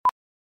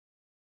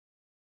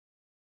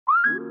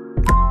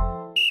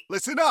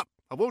Listen up.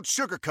 I won't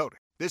sugarcoat it.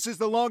 This is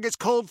the longest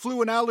cold,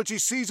 flu, and allergy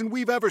season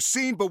we've ever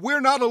seen, but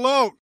we're not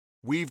alone.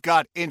 We've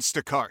got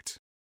Instacart.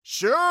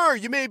 Sure,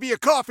 you may be a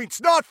coughing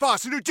snot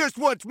faucet who just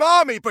wants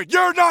mommy, but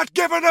you're not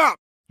giving up.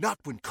 Not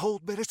when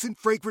cold medicine,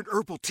 fragrant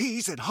herbal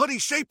teas, and honey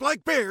shaped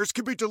like bears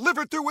can be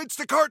delivered through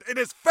Instacart in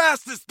as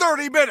fast as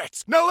 30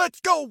 minutes. Now let's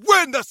go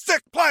win the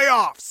sick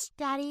playoffs.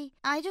 Daddy,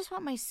 I just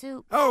want my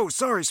soup. Oh,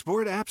 sorry,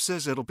 Sport. App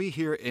says it'll be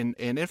here in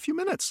a few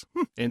minutes.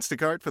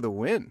 Instacart for the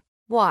win.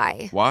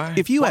 Why? Why?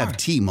 If you have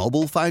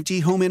T-Mobile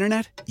 5G home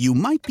internet, you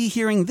might be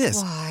hearing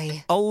this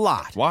Why? a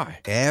lot.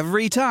 Why?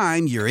 Every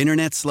time your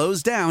internet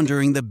slows down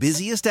during the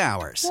busiest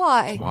hours.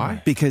 Why?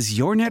 Why? Because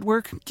your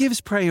network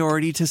gives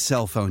priority to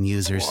cell phone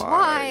users.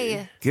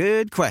 Why?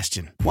 Good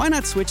question. Why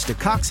not switch to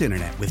Cox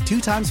Internet with 2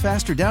 times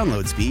faster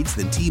download speeds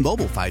than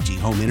T-Mobile 5G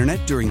home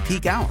internet during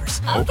peak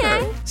hours?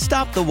 Okay.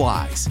 Stop the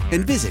whys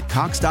and visit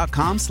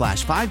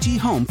cox.com/5G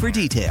home for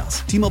details.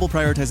 T-Mobile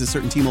prioritizes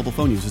certain T-Mobile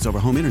phone users over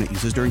home internet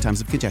users during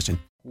times of congestion.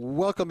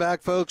 Welcome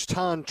back, folks.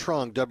 Thanh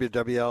Truong,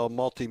 WWL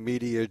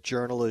multimedia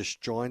journalist,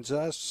 joins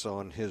us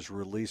on his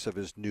release of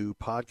his new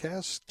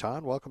podcast.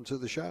 Thanh, welcome to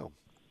the show.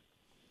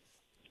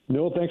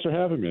 Newell, thanks for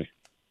having me.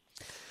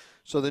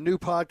 So the new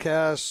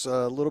podcast,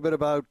 a little bit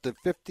about the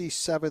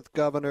 57th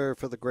governor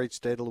for the great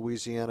state of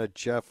Louisiana,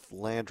 Jeff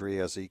Landry,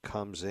 as he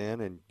comes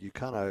in, and you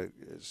kind of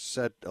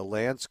set a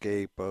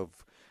landscape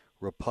of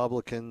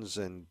Republicans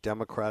and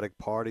Democratic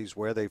parties,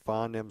 where they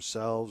find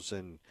themselves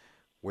and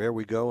where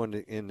we go in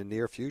the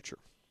near future.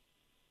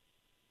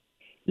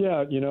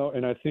 Yeah,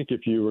 and I think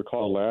if you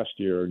recall last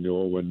year,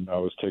 Newell, when I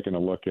was taking a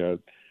look at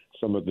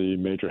some of the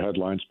major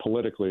headlines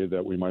politically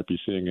that we might be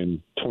seeing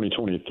in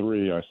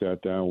 2023, I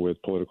sat down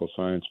with political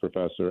science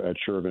professor Ed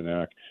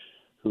Shervinack,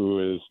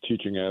 who is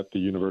teaching at the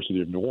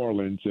University of New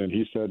Orleans, and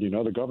he said,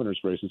 the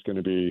governor's race is going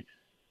to be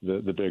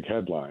the big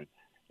headline.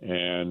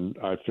 And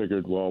I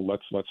figured, well,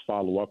 let's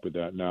follow up with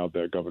that now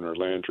that Governor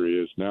Landry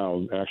is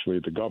now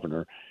actually the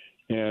governor.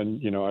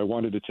 And, I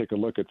wanted to take a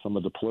look at some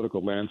of the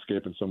political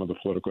landscape and some of the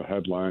political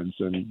headlines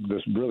and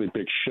this really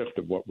big shift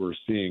of what we're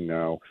seeing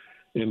now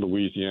in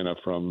Louisiana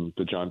from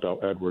the John Bel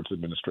Edwards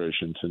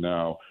administration to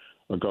now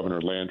a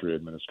Governor Landry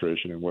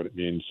administration, and what it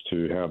means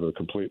to have a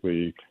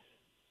completely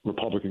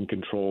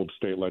Republican-controlled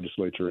state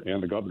legislature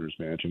and the governor's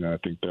mansion. And I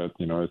think that,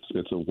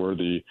 it's a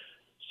worthy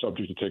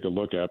subject to take a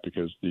look at,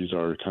 because these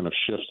are kind of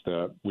shifts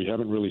that we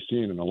haven't really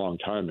seen in a long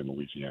time in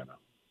Louisiana.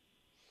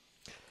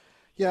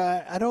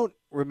 Yeah, I don't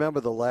remember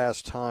the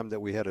last time that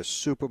we had a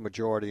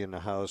supermajority in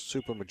the House,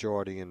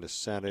 supermajority in the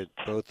Senate,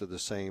 both of the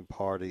same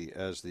party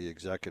as the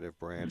executive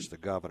branch, the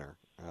governor,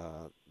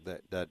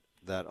 that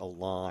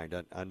aligned.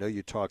 I know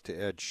you talked to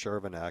Ed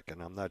Shervinack,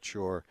 and I'm not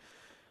sure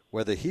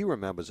whether he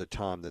remembers a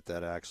time that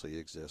actually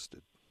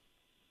existed.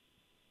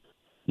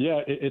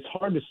 Yeah, it's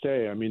hard to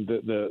say. I mean,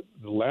 the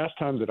last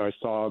time that I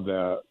saw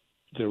that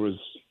there was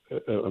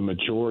a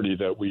majority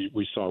that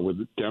we saw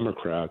with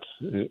Democrats,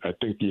 I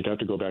think you'd have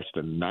to go back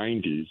to the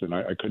 90s, and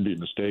I could be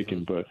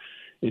mistaken, but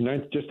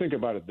just think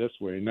about it this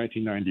way. In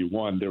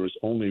 1991, there was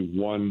only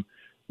one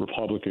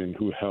Republican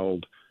who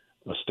held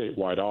a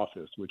statewide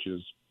office, which is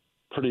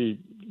pretty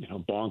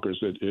bonkers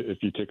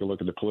if you take a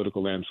look at the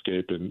political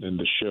landscape and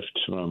the shift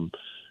from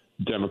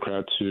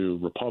Democrat to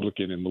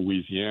Republican in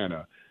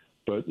Louisiana.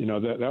 But,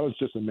 that was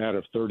just a matter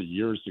of 30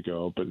 years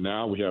ago. But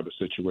now we have a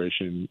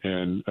situation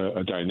and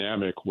a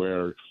dynamic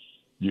where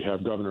you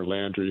have Governor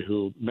Landry,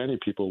 who many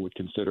people would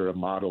consider a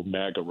model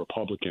MAGA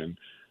Republican,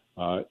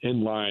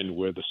 in line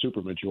with a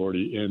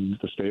supermajority in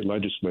the state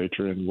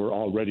legislature. And we're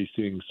already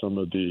seeing some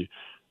of the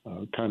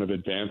kind of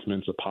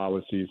advancements of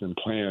policies and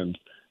plans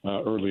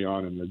early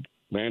on in the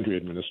Landry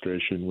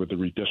administration with the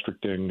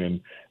redistricting,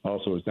 and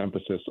also his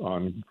emphasis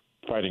on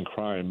fighting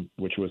crime,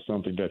 which was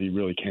something that he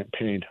really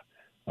campaigned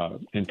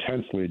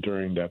intensely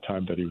during that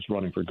time that he was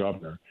running for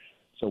governor.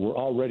 So we're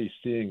already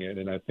seeing it.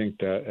 And I think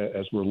that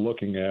as we're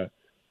looking at,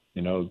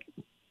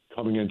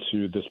 coming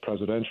into this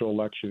presidential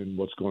election,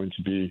 what's going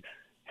to be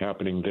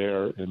happening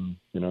there. And,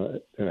 and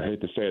I hate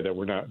to say that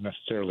we're not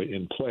necessarily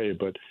in play,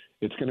 but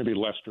it's going to be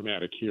less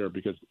dramatic here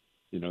because,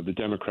 the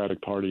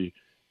Democratic Party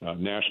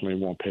nationally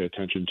won't pay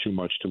attention too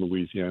much to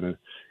Louisiana.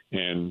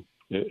 And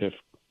if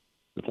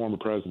the former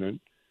president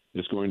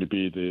is going to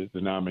be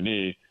the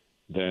nominee,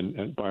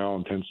 then by all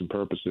intents and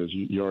purposes,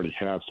 you already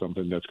have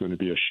something that's going to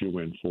be a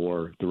shoo-in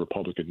for the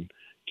Republican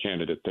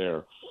candidate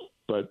there.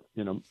 But,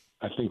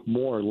 I think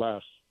more or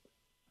less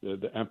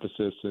the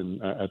emphasis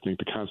and I think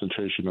the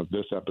concentration of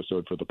this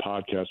episode for the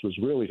podcast was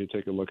really to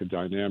take a look at the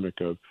dynamic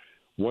of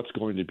what's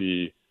going to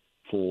be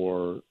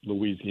for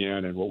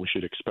Louisiana and what we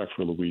should expect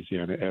for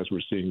Louisiana as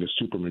we're seeing the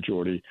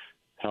supermajority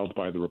held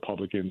by the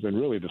Republicans and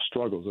really the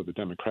struggles of the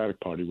Democratic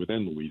Party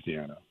within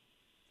Louisiana.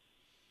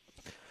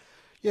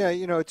 Yeah,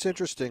 it's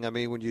interesting. I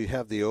mean, when you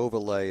have the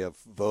overlay of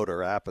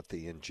voter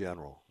apathy in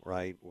general,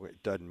 right?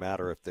 It doesn't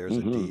matter if there's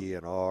a D,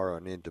 an R, or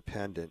an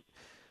independent.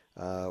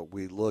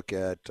 We look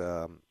at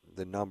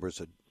the numbers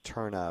of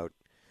turnout.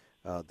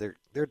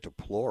 They're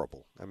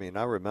deplorable. I mean,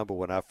 I remember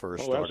when I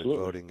first started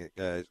voting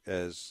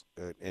as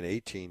an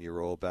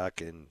 18-year-old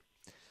back in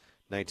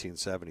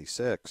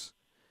 1976,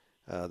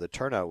 the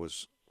turnout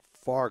was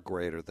far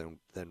greater than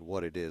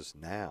what it is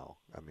now.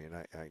 I mean,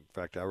 in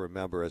fact, I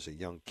remember as a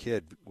young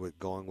kid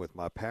going with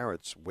my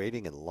parents,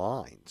 waiting in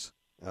lines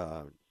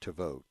to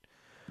vote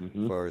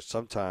for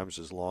sometimes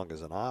as long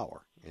as an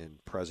hour in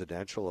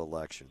presidential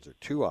elections, or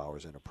 2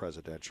 hours in a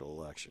presidential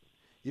election.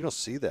 You don't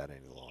see that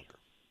any longer.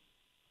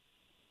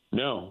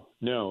 No.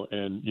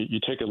 And you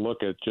take a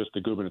look at just the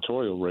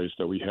gubernatorial race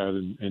that we had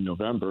in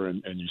November,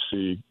 and you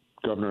see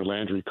Governor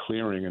Landry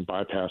clearing and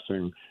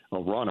bypassing a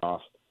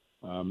runoff.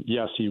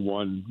 Yes, he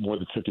won more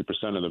than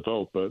 50% of the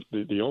vote, but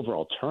the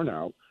overall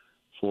turnout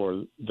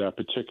for that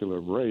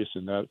particular race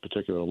in that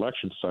particular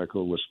election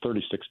cycle was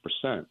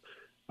 36%.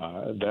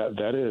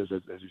 That is,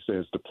 as you say,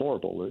 it's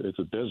deplorable. It's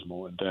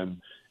abysmal. And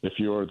then if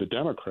you're the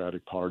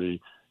Democratic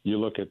Party, you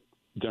look at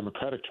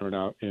Democratic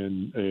turnout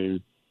in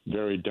a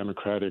very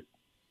Democratic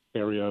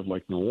area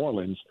like New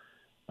Orleans,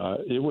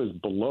 it was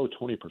below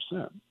 20%.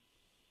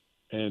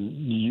 And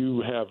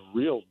you have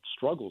real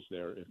struggles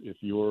there if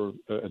you're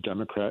a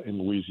Democrat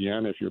in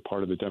Louisiana, if you're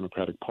part of the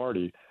Democratic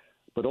Party.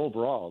 But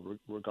overall,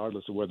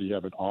 regardless of whether you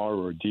have an R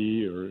or a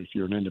D, or if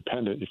you're an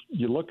independent, if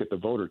you look at the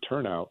voter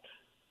turnout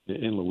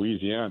in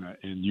Louisiana,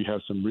 and you have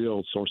some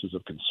real sources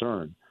of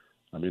concern.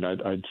 I mean,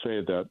 I'd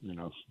say that,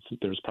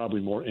 there's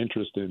probably more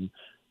interest in,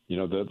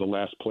 the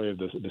last play of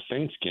the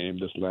Saints game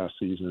this last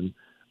season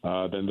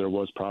than there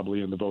was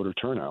probably in the voter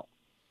turnout.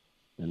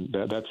 And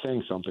that's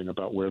saying something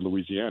about where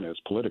Louisiana is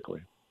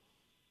politically.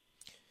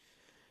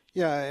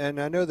 Yeah, and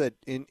I know that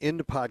in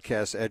the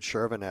podcast, Ed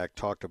Shervinack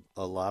talked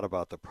a lot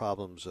about the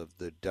problems of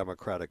the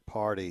Democratic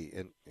Party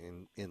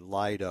in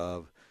light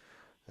of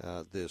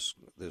this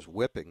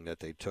whipping that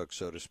they took,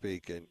 so to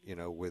speak, and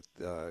with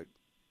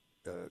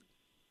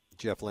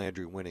Jeff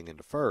Landry winning in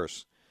the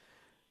first.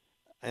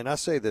 And I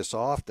say this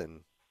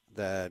often,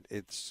 that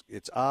it's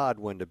odd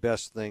when the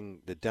best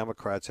thing the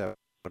Democrats have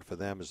going for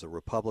them is the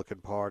Republican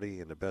Party,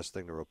 and the best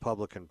thing the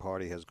Republican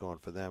Party has going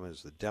for them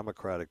is the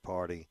Democratic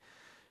Party.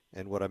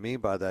 And what I mean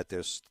by that,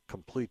 there's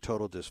complete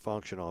total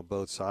dysfunction on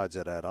both sides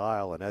of that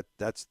aisle, and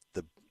that's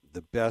the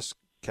best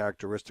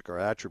characteristic or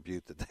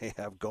attribute that they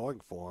have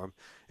going for them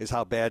is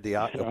how bad the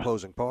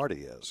opposing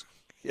party is.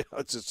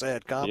 It's a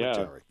sad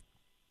commentary.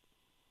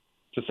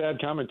 It's a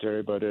sad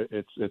commentary, but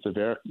it's a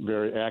very,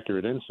 very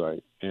accurate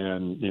insight.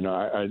 And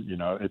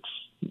it's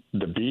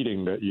the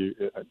beating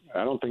that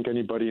I don't think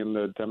anybody in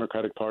the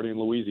Democratic Party in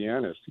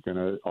Louisiana is going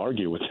to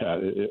argue with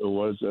that. It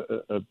was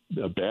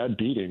a bad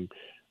beating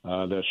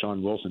that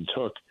Sean Wilson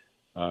took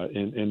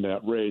in that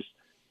race.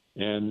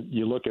 And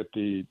you look at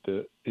the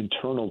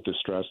internal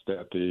distress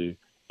that the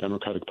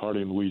Democratic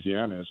Party in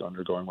Louisiana is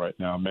undergoing right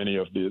now. Many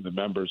of the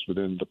members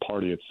within the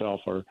party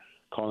itself are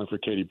calling for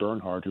Katie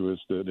Bernhardt, who is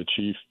the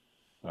chief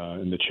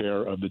and the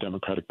chair of the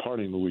Democratic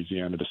Party in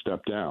Louisiana, to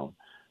step down.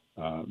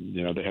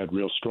 They had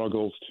real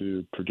struggles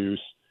to produce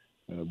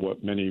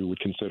what many would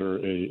consider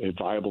a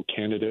viable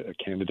candidate,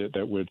 a candidate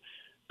that would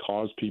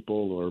cause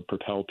people or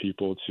propel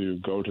people to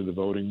go to the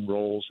voting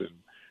rolls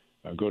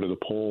and go to the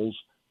polls.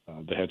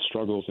 They had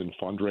struggles in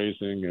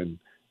fundraising, and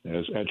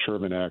as Ed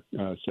Shervinack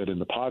said in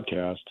the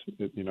podcast,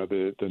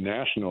 the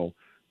national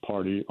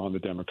party on the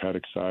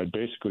Democratic side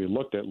basically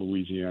looked at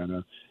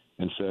Louisiana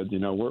and said,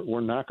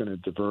 we're not going to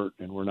divert,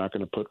 and we're not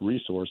going to put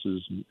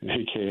resources,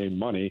 aka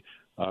money,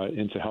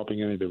 into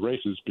helping any of the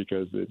races,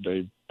 because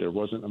there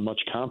wasn't much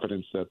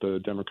confidence that the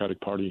Democratic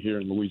Party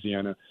here in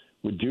Louisiana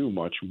would do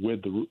much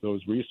with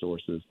those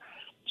resources.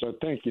 So I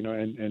think,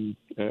 and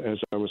as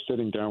I was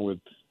sitting down with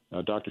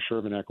Dr.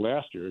 Shervinack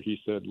last year, he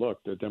said, look,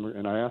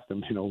 and I asked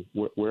him,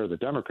 where are the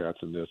Democrats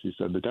in this? He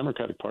said the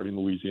Democratic Party in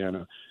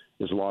Louisiana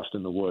is lost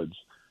in the woods.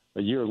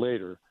 A year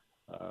later,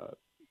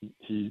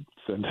 he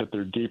said that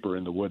they're deeper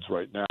in the woods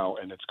right now,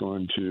 and it's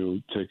going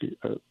to take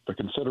a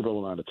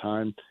considerable amount of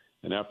time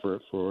and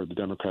effort for the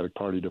Democratic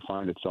Party to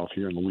find itself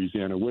here in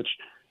Louisiana, which,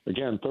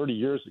 again, 30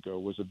 years ago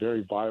was a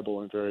very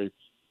viable and very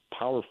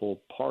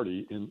powerful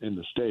party in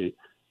the state.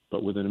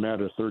 But within a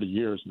matter of 30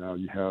 years now,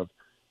 you have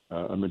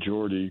a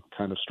majority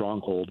kind of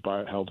stronghold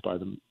held by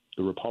the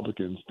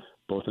Republicans,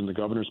 both in the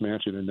governor's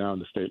mansion and now in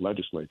the state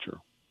legislature.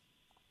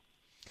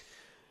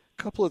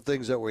 A couple of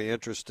things that were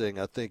interesting.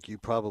 I think you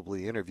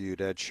probably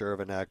interviewed Ed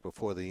Shervinack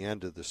before the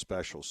end of the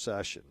special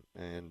session,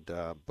 and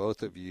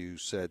both of you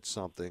said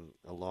something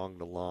along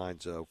the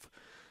lines of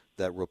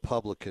that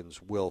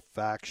Republicans will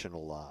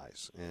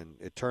factionalize, and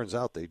it turns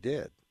out they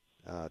did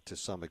to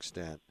some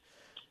extent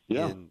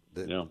in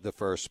the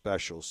first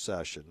special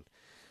session.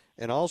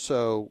 And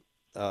also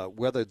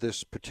whether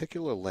this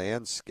particular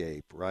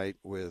landscape, right,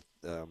 with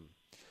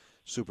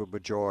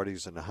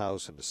supermajorities in the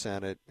House and the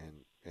Senate,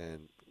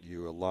 and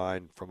you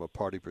align from a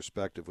party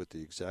perspective with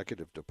the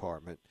executive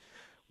department,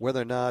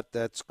 whether or not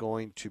that's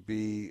going to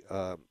be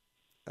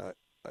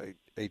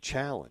a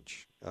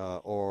challenge,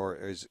 or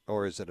is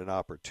it an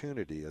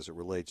opportunity as it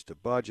relates to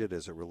budget,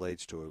 as it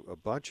relates to a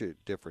bunch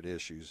of different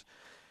issues.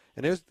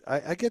 And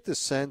I get the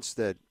sense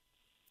that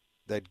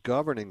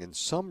governing in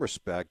some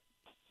respect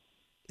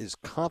is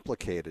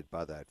complicated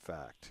by that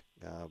fact,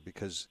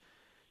 because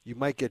you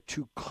might get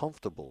too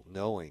comfortable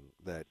knowing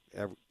that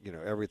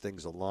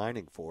everything's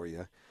aligning for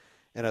you.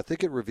 And I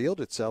think it revealed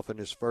itself in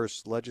his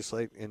first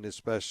in his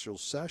special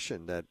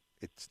session that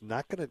it's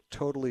not going to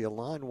totally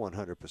align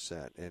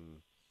 100%,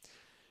 and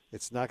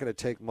it's not going to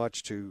take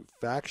much to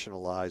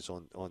factionalize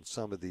on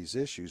some of these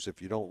issues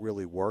if you don't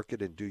really work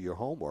it and do your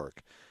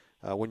homework.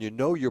 When you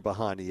know you're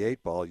behind the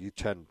eight ball, you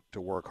tend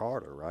to work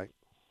harder, right?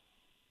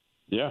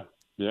 Yeah.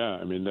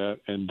 I mean,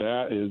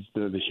 that is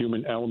the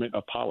human element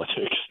of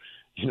politics.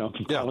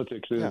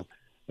 Politics is,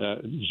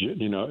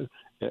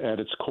 at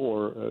its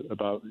core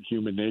about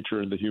human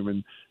nature and the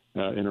human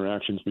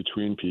interactions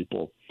between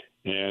people.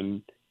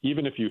 And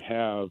even if you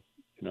have,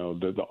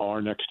 the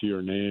R next to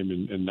your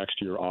name and next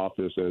to your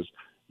office, as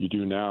you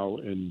do now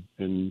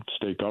in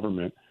state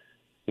government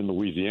in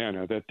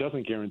Louisiana, that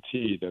doesn't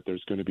guarantee that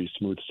there's going to be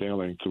smooth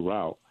sailing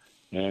throughout.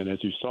 And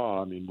as you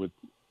saw, I mean, with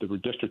the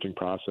redistricting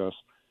process,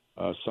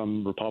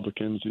 some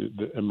Republicans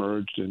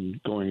emerged in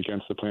going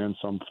against the plan,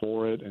 some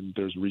for it, and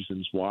there's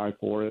reasons why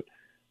for it,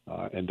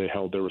 and they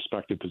held their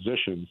respective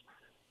positions.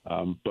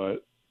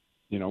 But,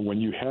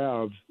 when you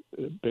have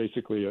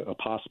basically a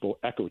possible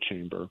echo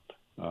chamber,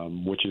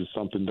 which is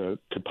something that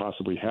could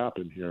possibly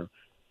happen here,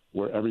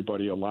 where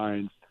everybody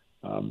aligns,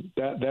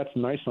 that's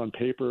nice on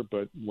paper,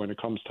 but when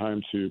it comes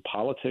time to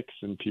politics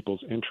and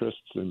people's interests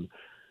and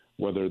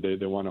whether they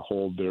want to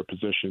hold their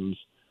positions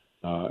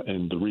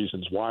and the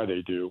reasons why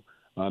they do,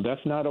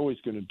 that's not always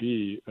going to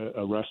be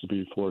a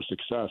recipe for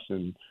success.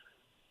 And,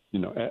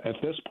 at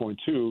this point,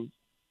 too,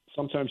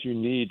 sometimes you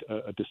need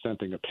a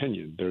dissenting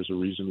opinion. There's a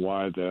reason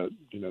why that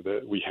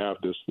we have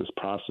this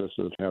process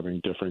of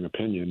having differing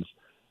opinions.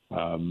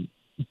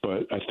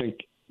 But I think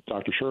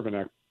Dr.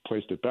 Shervinack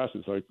placed it best.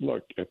 It's like,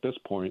 look, at this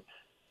point,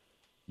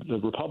 the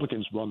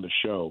Republicans run the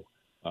show.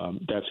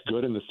 That's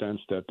good in the sense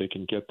that they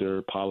can get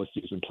their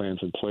policies and plans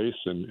in place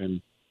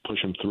and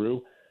push them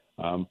through.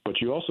 But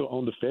you also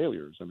own the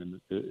failures. I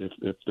mean,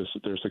 if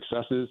there's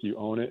successes, you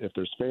own it. If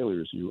there's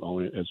failures, you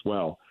own it as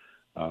well.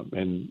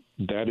 And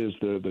that is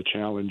the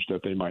challenge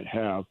that they might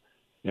have.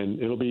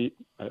 And it'll be,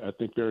 I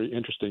think, very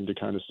interesting to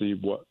kind of see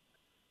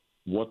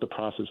what the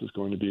process is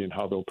going to be and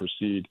how they'll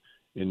proceed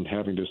in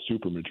having this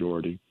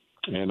supermajority.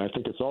 And I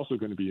think it's also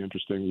going to be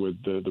interesting with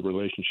the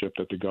relationship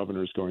that the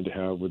governor is going to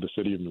have with the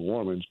city of New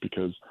Orleans,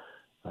 because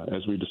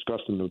as we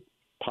discussed in the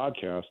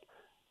podcast,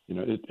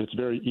 it's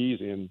very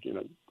easy. And,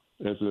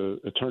 as an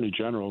attorney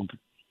general,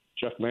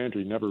 Jeff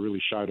Landry never really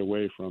shied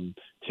away from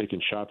taking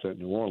shots at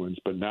New Orleans.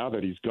 But now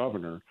that he's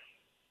governor,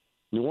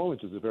 New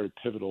Orleans is a very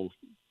pivotal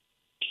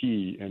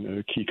key and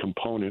a key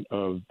component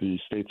of the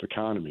state's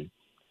economy.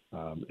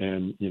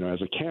 And,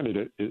 as a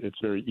candidate, it's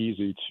very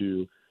easy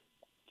to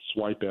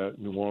swipe at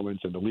New Orleans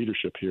and the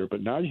leadership here.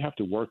 But now you have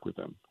to work with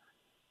them,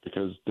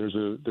 because there's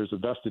a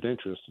vested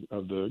interest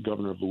of the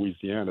governor of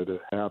Louisiana to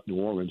have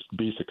New Orleans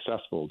be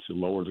successful, to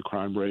lower the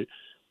crime rate,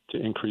 to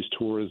increase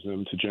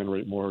tourism, to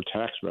generate more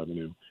tax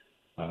revenue.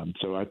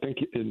 So I think,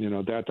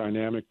 that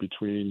dynamic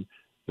between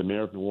the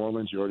mayor of New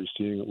Orleans, you're already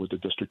seeing it with the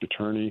district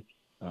attorney.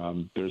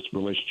 There's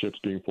relationships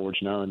being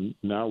forged now. And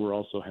now we're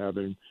also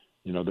having,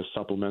 the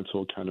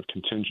supplemental kind of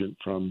contingent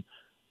from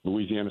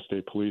Louisiana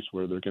State Police,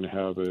 where they're going to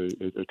have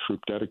a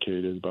troop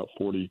dedicated, about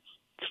 40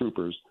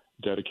 troopers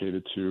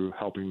dedicated to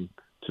helping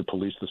to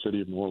police the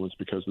city of New Orleans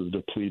because of the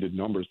depleted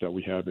numbers that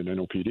we have in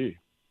NOPD.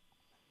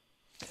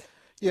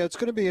 Yeah, it's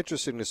going to be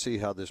interesting to see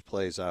how this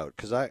plays out,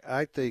 because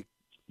I think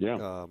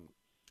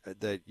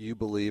that you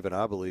believe, and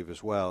I believe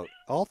as well,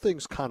 all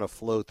things kind of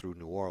flow through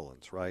New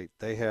Orleans, right?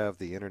 They have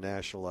the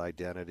international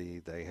identity.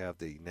 They have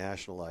the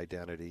national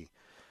identity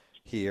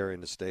here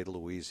in the state of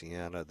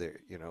Louisiana.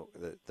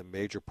 The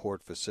major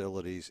port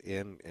facilities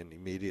in and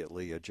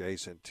immediately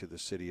adjacent to the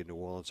city of New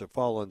Orleans that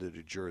fall under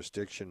the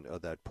jurisdiction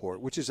of that port,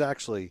 which is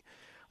actually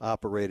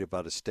operated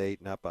by the state,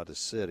 not by the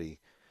city.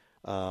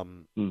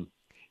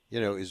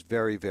 Is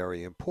very,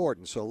 very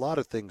important. So a lot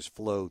of things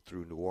flow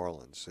through New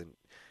Orleans. And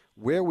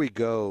where we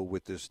go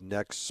with this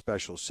next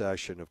special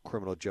session of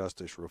criminal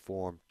justice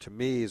reform, to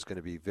me, is going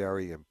to be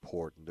very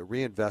important. The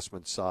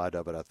reinvestment side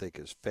of it, I think,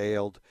 has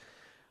failed.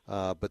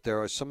 But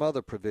there are some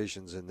other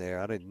provisions in there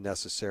I didn't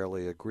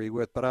necessarily agree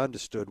with, but I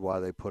understood why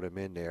they put them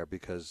in there,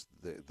 because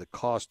the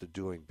cost of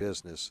doing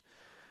business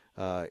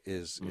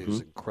is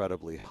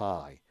incredibly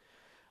high.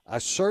 I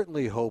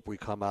certainly hope we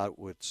come out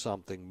with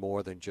something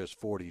more than just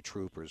 40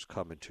 troopers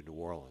coming to New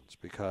Orleans,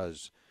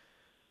 because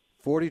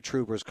 40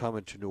 troopers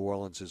coming to New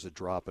Orleans is a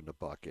drop in the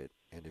bucket.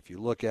 And if you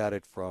look at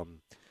it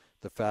from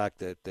the fact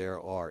that there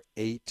are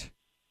 8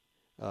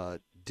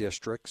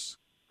 districts,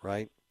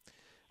 right,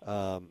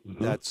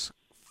 that's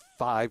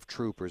 5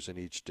 troopers in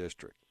each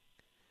district.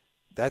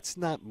 That's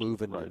not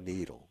moving the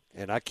needle.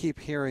 And I keep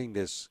hearing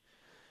this,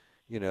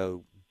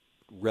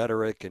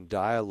 rhetoric and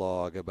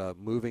dialogue about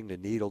moving the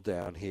needle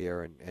down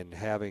here and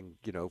having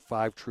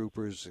 5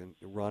 troopers and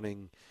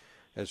running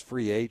as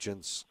free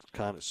agents,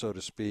 kind of, so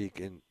to speak,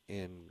 in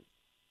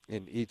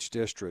each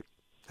district.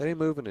 That ain't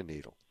moving the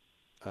needle,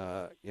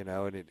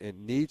 and it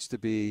needs to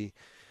be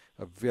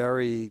a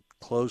very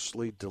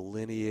closely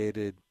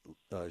delineated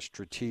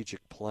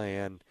strategic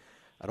plan.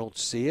 I don't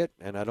see it,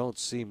 and I don't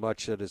see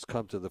much that has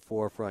come to the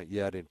forefront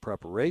yet in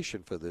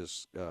preparation for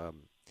this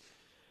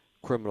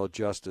criminal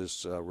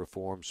justice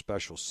reform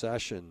special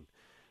session.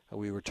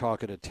 We were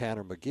talking to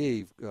Tanner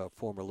McGee,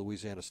 former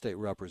Louisiana State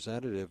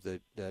Representative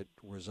that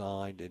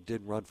resigned and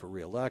didn't run for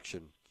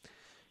re-election.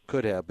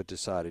 Could have, but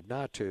decided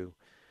not to.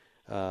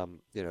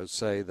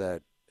 Say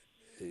that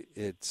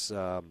it's,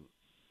 a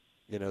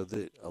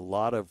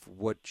lot of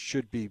what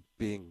should be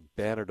being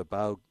bannered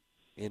about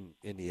in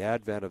the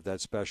advent of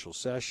that special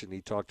session.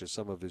 He talked to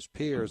some of his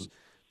peers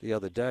the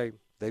other day.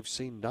 They've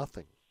seen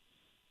nothing.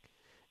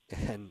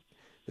 And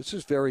this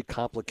is very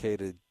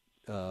complicated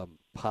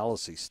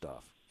policy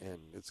stuff.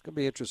 And it's going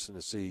to be interesting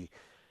to see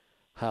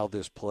how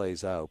this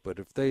plays out. But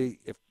if they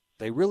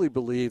really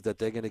believe that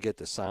they're going to get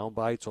the sound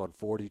bites on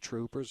 40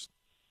 troopers,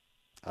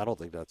 I don't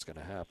think that's going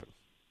to happen.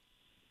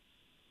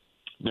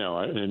 No,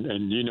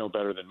 and you know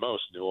better than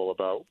most, Newell,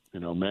 about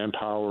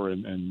manpower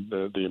and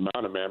the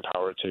amount of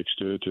manpower it takes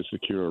to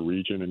secure a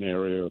region, an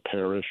area, a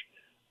parish.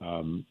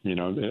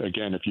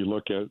 Again, if you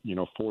look at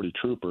 40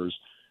 troopers,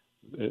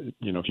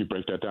 if you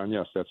break that down,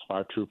 yes, that's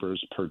 5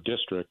 troopers per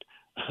district,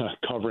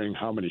 covering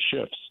how many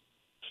shifts?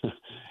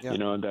 Yeah.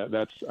 And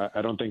that's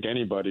I don't think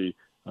anybody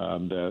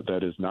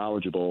that is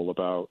knowledgeable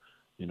about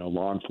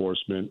law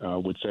enforcement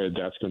would say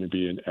that's going to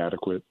be an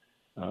adequate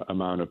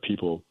amount of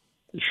people.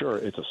 Sure,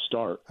 it's a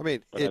start. I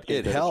mean,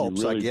 it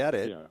helps. Really, I get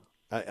it. Yeah.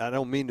 I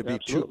don't mean to be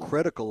too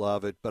critical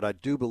of it, but I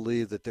do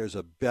believe that there's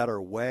a better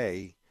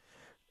way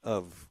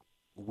of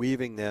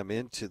weaving them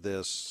into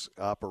this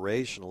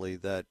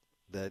operationally that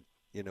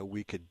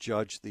we could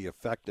judge the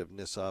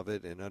effectiveness of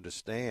it and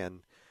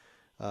understand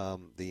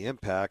the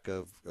impact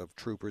of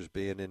troopers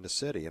being in the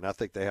city. And I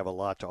think they have a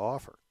lot to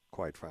offer,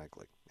 quite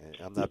frankly. And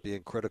I'm not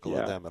being critical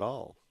of them at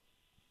all.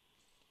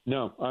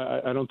 No,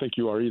 I don't think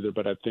you are either,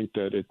 but I think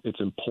that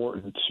it's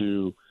important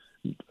to,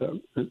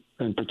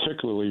 and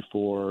particularly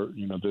for,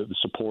 the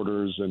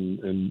supporters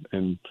and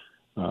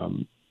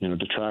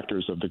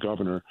detractors of the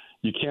governor,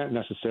 you can't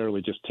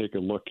necessarily just take a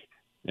look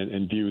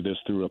and view this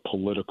through a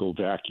political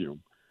vacuum.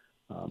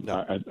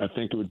 No. I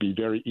think it would be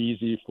very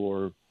easy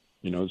for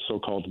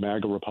so-called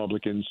MAGA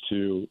Republicans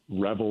to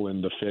revel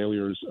in the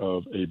failures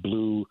of a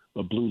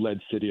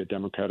blue-led city, a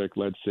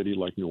Democratic-led city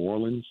like New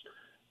Orleans,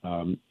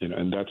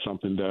 and that's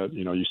something that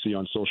you see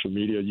on social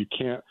media. You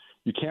can't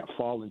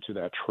fall into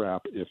that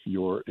trap if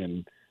you're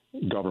in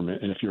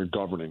government and if you're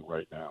governing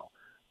right now.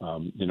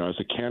 As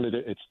a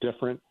candidate, it's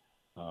different.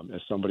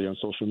 As somebody on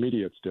social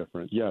media, it's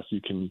different. Yes, you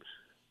can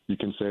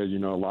say,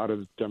 a lot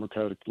of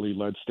democratically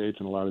led states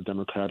and a lot of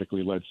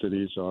democratically led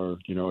cities are,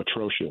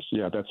 atrocious.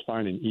 Yeah, that's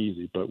fine and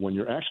easy. But when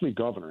you're actually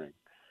governing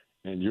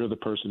and you're the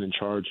person in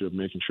charge of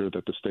making sure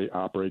that the state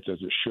operates as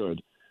it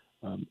should,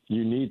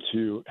 you need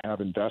to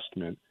have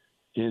investment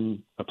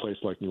in a place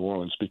like New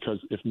Orleans, because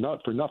if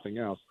not for nothing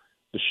else,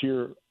 the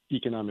sheer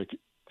economic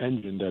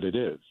engine that it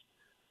is.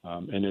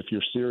 And if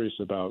you're serious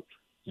about,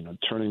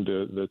 turning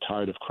the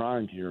tide of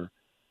crime here,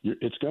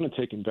 it's going to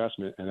take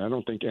investment, and I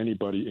don't think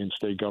anybody in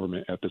state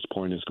government at this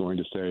point is going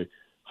to say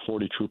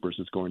 40 troopers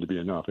is going to be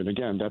enough. And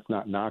again, that's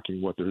not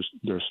knocking what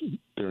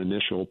their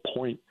initial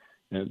point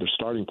and their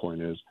starting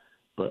point is,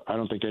 but I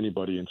don't think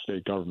anybody in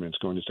state government is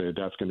going to say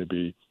that's going to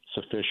be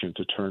sufficient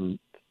to turn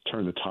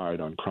the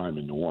tide on crime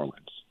in New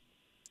Orleans.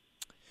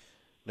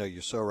 No,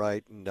 you're so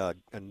right. And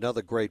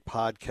another great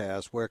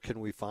podcast. Where can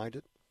we find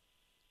it?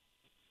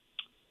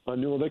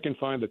 Newell, they can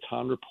find the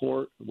Town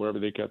Report wherever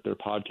they get their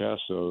podcast.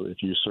 So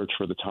if you search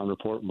for the Town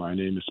Report, my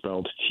name is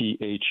spelled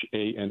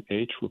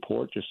THANH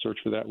Report. Just search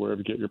for that wherever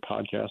you get your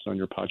podcast on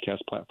your podcast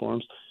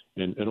platforms,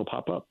 and it'll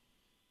pop up.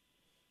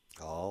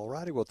 All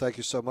righty. Well, thank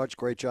you so much.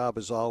 Great job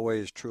as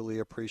always. Truly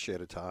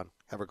appreciate it, Tom.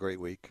 Have a great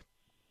week.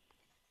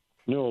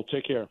 Newell,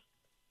 take care.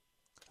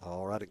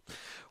 All righty.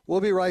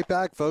 We'll be right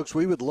back, folks.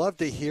 We would love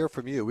to hear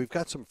from you. We've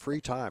got some free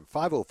time,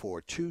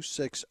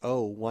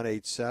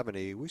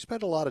 504-260-1870. We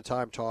spent a lot of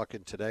time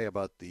talking today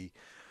about the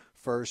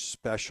first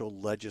special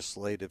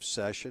legislative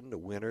session, the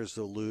winners,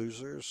 the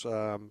losers.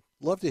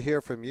 Love to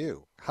hear from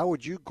you. How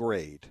would you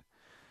grade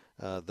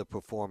the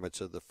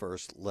performance of the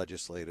first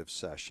legislative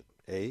session?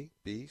 A,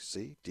 B,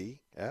 C,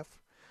 D, F?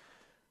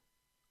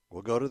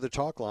 We'll go to the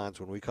talk lines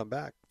when we come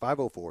back.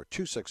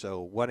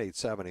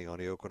 504-260-1870 on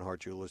the Oakland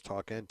Heart Jewelers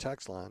Talk and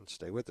Text line.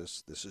 Stay with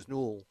us. This is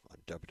Newell on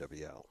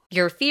WWL.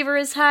 Your fever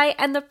is high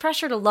and the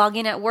pressure to log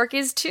in at work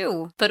is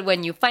too. But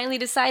when you finally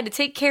decide to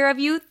take care of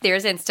you,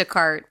 there's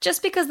Instacart.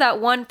 Just because that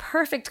one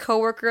perfect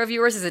coworker of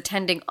yours is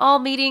attending all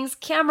meetings,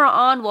 camera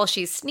on while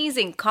she's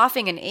sneezing,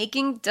 coughing, and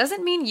aching,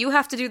 doesn't mean you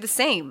have to do the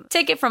same.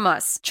 Take it from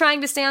us.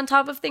 Trying to stay on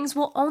top of things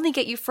will only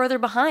get you further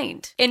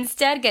behind.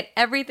 Instead, get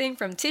everything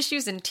from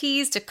tissues and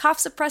teas to cough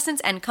suppressants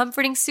and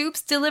comforting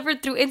soups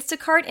delivered through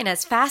Instacart in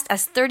as fast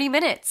as 30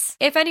 minutes.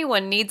 If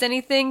anyone needs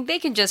anything, they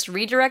can just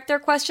redirect their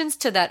questions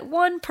to that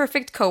one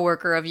perfect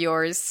coworker of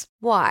yours.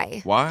 Why?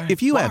 Why?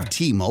 If you have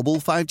T-Mobile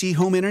 5G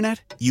home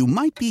internet, you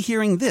might be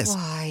hearing this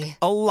Why?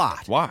 a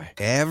lot. Why?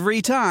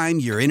 Every time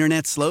your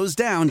internet slows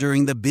down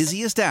during the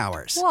busiest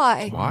hours.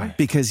 Why? Why?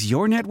 Because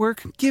your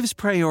network gives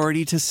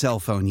priority to cell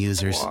phone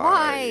users.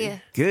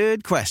 Why?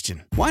 Good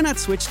question. Why not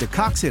switch to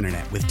Cox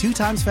Internet with 2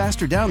 times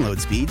faster download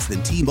speeds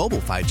than T-Mobile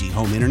 5G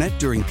home internet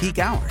during peak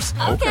hours?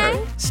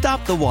 Okay.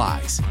 Stop the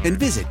whys and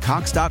visit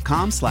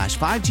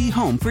cox.com/5G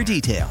home for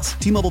details.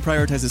 T-Mobile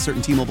prioritizes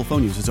certain T-Mobile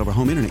phone users over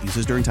home internet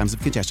users during times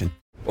of congestion.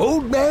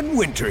 Old Man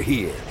Winter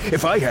here.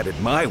 If I had it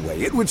my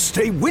way, it would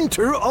stay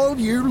winter all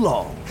year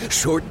long.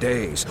 Short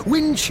days,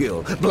 wind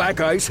chill, black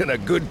ice, and a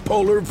good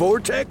polar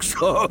vortex.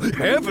 Oh,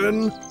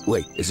 heaven.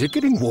 Wait, is it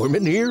getting warm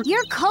in here?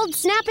 Your cold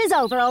snap is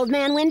over, Old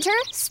Man Winter.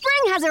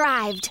 Spring has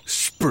arrived.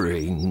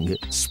 Spring.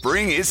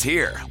 Spring is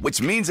here,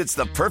 which means it's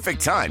the perfect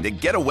time to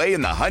get away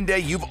in the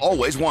Hyundai you've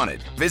always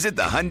wanted. Visit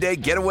the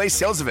Hyundai Getaway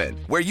Sales Event,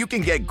 where you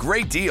can get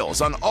great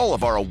deals on all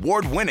of our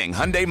award-winning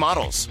Hyundai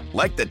models,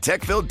 like the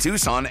tech-filled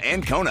Tucson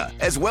and Kona,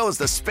 as well as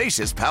the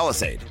spacious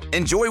Palisade.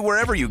 Enjoy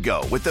wherever you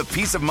go with the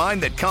peace of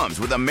mind that comes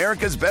with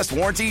America's best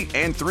warranty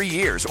and 3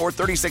 years or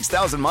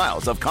 36,000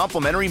 miles of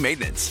complimentary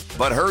maintenance.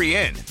 But hurry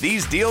in,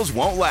 these deals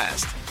won't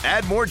last.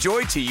 Add more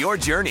joy to your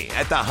journey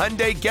at the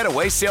Hyundai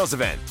Getaway Sales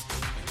Event.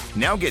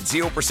 Now get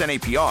 0%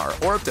 APR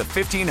or up to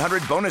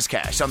 $1,500 bonus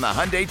cash on the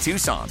Hyundai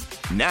Tucson.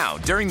 Now,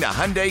 during the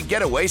Hyundai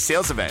Getaway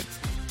Sales Event.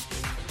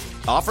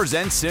 Offers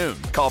end soon.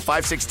 Call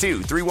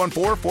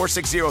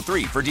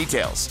 562-314-4603 for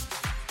details.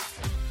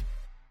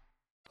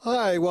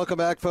 Hi, welcome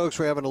back, folks.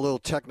 We're having a little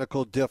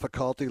technical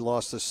difficulty.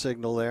 Lost the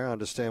signal there. I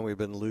understand we've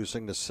been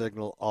losing the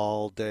signal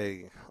all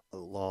day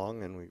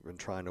long, and we've been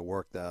trying to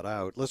work that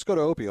out. Let's go to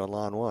Opie on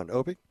line 1.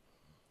 Opie?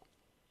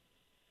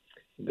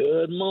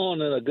 Good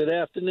morning or good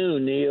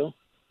afternoon, Neil.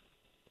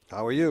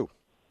 How are you?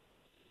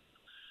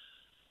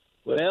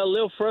 Well, a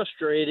little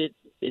frustrated.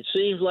 It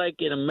seems like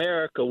in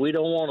America we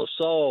don't want to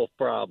solve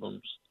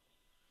problems.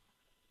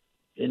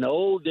 In the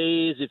old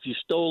days, if you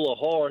stole a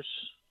horse,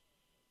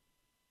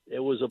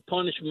 there was a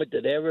punishment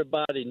that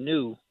everybody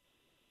knew.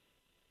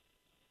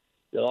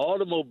 The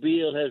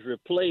automobile has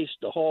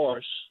replaced the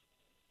horse,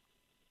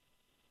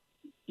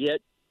 yet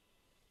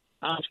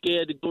I'm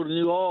scared to go to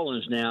New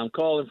Orleans now. I'm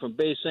calling from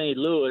Bay St.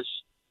 Louis.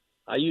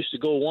 I used to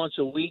go once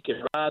a week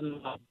and ride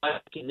my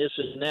bike and this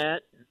and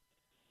that.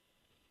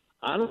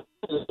 I don't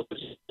know.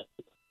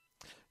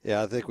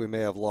 Yeah, I think we may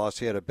have lost.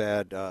 He had a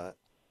bad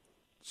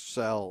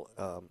cell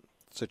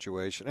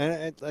situation.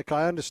 And I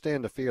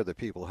understand the fear that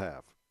people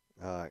have.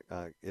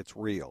 It's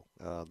real.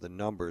 The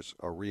numbers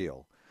are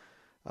real.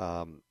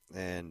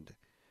 And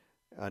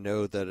I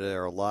know that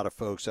there are a lot of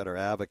folks that are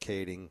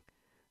advocating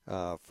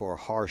for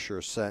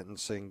harsher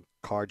sentencing.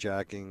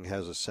 Carjacking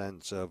has a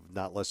sentence of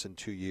not less than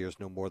 2 years,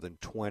 no more than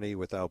 20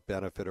 without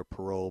benefit of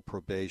parole,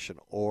 probation,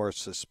 or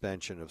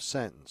suspension of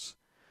sentence.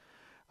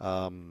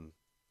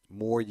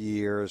 More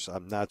years,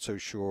 I'm not so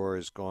sure,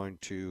 is going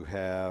to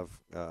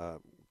have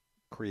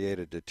create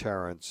a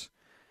deterrence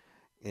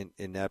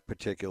in that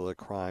particular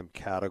crime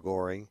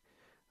category.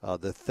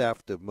 The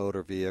theft of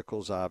motor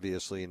vehicles,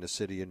 obviously, in the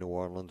city of New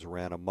Orleans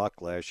ran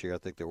amok last year. I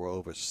think there were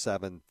over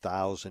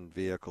 7,000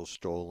 vehicles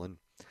stolen.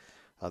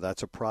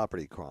 That's a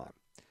property crime.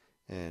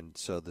 And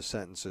so the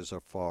sentences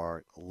are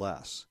far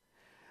less.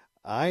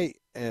 I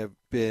have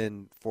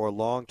been, for a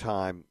long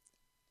time,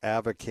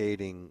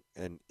 advocating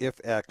an if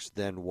X,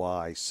 then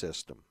Y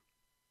system.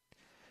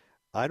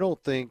 I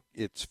don't think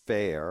it's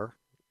fair,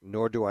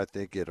 nor do I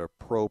think it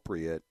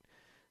appropriate,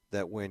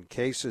 that when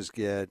cases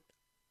get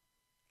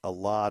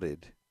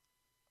allotted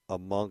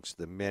amongst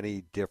the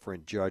many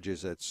different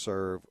judges that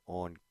serve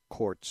on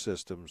court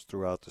systems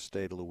throughout the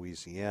state of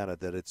Louisiana,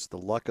 that it's the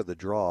luck of the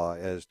draw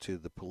as to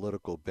the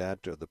political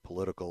bent or the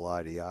political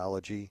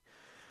ideology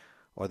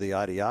or the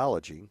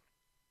ideology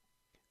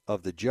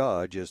of the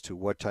judge as to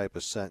what type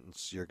of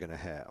sentence you're going to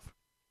have.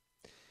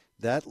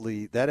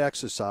 That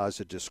exercise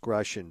of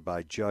discretion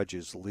by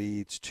judges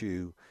leads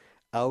to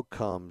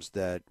outcomes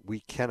that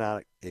we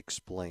cannot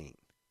explain.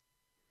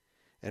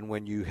 And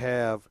when you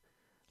have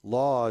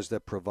laws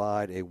that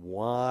provide a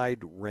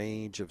wide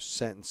range of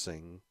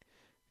sentencing,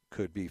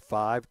 could be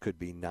 5, could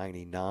be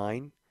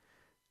 99,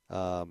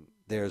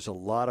 there's a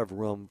lot of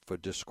room for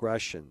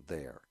discretion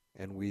there.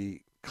 And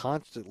we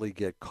constantly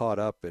get caught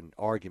up in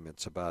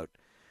arguments about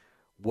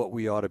what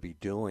we ought to be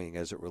doing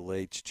as it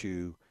relates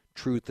to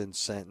truth in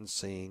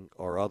sentencing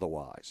or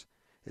otherwise.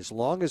 As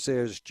long as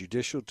there's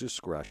judicial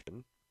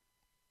discretion,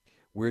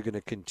 we're going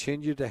to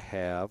continue to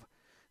have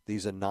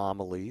these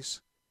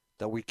anomalies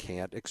that we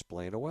can't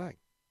explain away,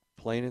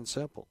 plain and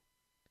simple.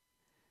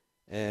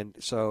 And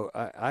so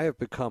I have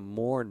become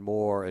more and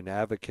more an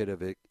advocate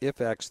of it,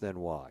 if X, then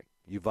Y.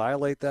 You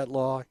violate that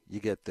law, you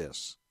get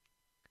this.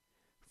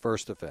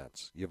 First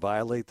offense. You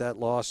violate that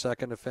law,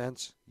 second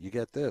offense, you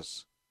get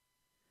this.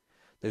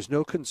 There's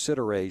no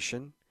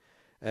consideration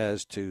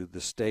as to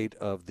the state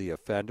of the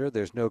offender.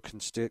 There's no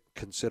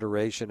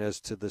consideration as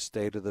to the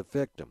state of the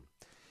victim.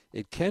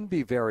 It can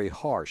be very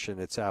harsh in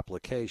its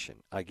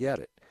application. I get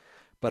it.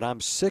 But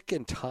I'm sick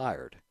and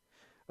tired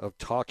of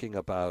talking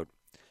about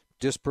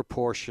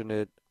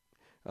disproportionate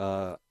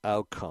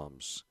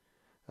outcomes,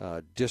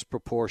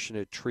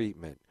 disproportionate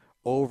treatment,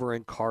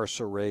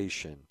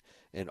 over-incarceration,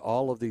 and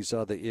all of these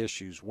other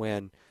issues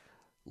when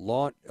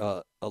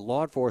a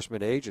law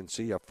enforcement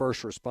agency, a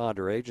first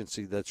responder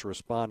agency that's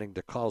responding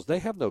to calls, they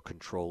have no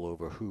control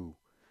over who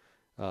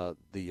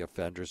the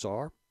offenders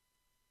are.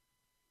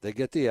 They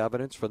get the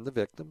evidence from the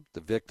victim.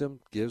 The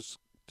victim gives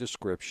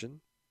description,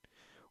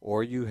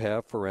 or you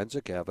have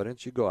forensic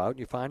evidence. You go out and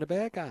you find a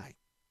bad guy.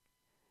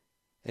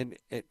 And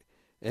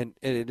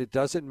it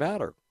doesn't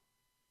matter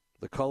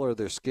the color of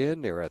their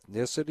skin, their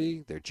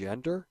ethnicity, their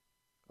gender,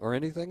 or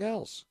anything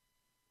else.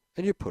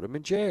 And you put them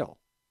in jail.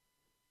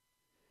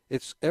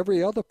 It's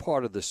every other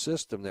part of the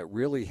system that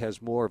really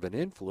has more of an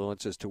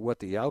influence as to what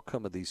the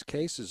outcome of these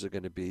cases are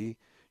going to be,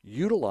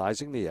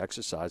 utilizing the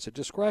exercise of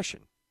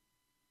discretion.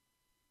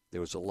 There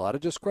was a lot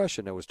of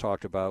discretion that was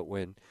talked about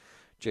when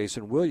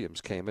Jason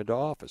Williams came into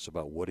office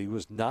about what he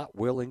was not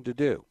willing to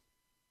do.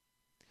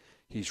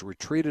 He's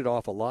retreated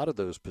off a lot of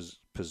those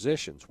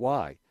positions.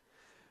 Why?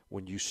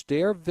 When you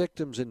stare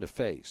victims in the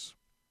face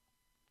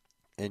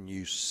and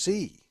you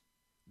see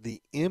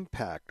the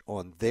impact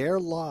on their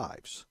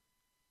lives,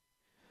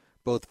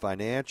 both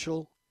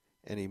financial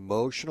and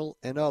emotional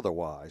and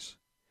otherwise,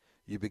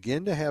 you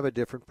begin to have a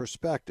different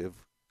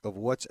perspective of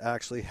what's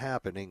actually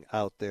happening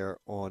out there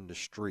on the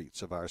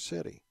streets of our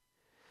city.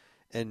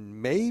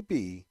 And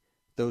maybe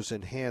those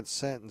enhanced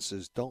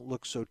sentences don't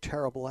look so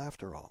terrible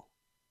after all.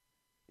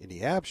 In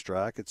the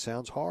abstract, it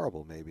sounds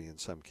horrible maybe in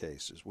some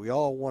cases. We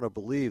all want to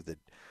believe that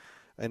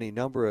any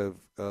number of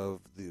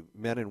the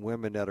men and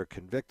women that are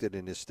convicted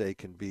in this state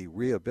can be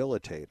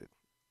rehabilitated.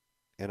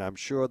 And I'm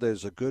sure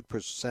there's a good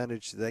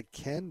percentage that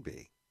can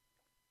be.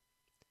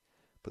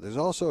 But there's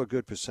also a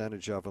good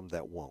percentage of them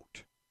that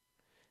won't.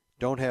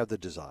 Don't have the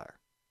desire.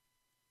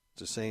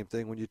 It's the same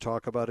thing when you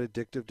talk about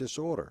addictive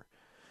disorder.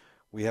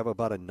 We have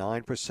about a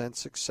 9%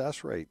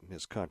 success rate in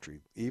this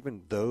country.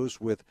 Even those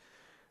with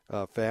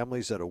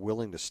families that are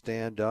willing to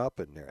stand up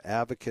and they're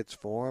advocates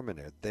for them and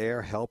they're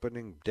there helping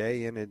them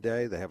day in and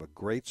day. They have a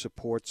great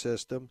support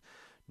system,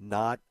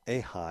 not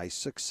a high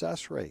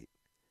success rate.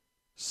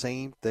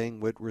 Same thing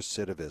with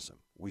recidivism.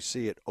 We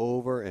see it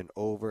over and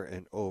over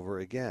and over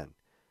again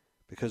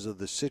because of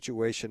the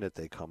situation that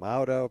they come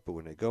out of. But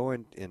when they go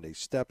in and they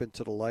step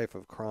into the life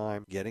of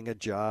crime, getting a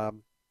job,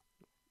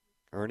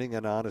 earning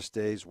an honest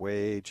day's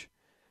wage,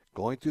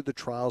 going through the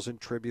trials and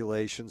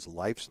tribulations,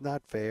 life's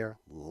not fair,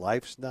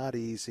 life's not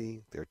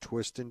easy. There are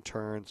twists and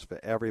turns for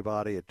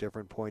everybody at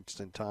different points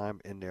in time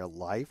in their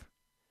life.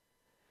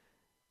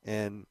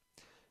 And,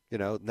 you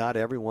know, not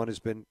everyone has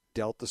been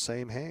dealt the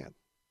same hand.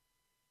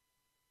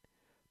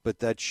 But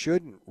that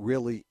shouldn't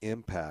really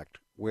impact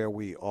where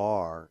we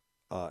are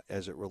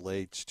as it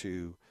relates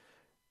to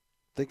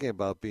thinking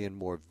about being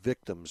more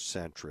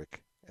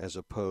victim-centric as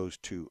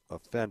opposed to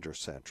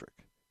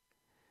offender-centric.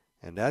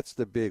 And that's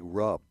the big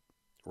rub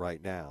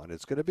right now. And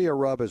it's going to be a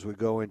rub as we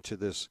go into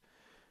this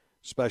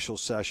special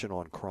session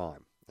on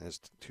crime as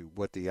to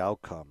what the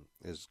outcome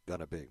is going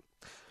to be.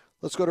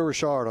 Let's go to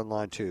Richard on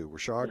line 2.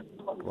 Richard,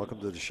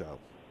 welcome to the show.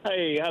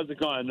 Hey, how's it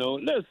going, Noah?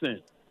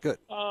 Listen. Good.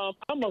 I'm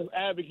an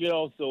advocate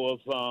also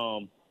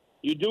of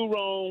you do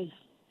wrong,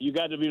 you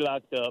got to be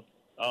locked up,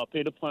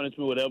 pay the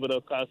punishment, whatever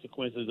the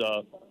consequences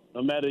are.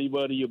 No matter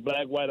whether you're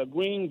black, white, or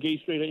green, gay,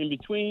 straight, or in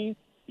between,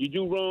 you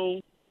do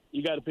wrong,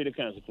 you got to pay the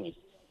consequences.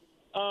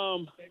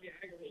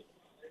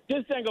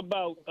 Just think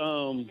about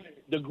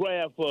the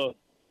graph for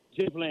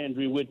Jeff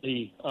Landry with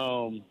the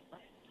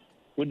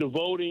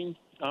voting.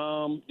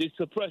 The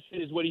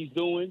suppression is what he's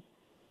doing,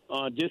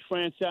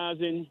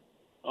 disfranchising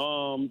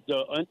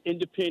the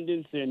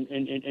independents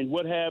and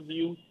what have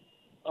you.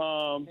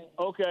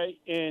 Okay,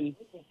 and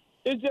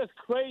it's just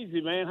crazy,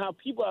 man, how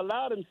people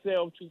allow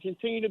themselves to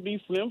continue to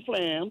be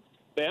flim-flam,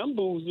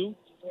 bamboozled,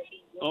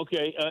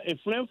 okay, and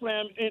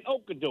flim-flam and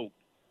okadoke.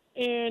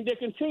 And they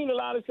continue to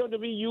allow themselves to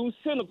be used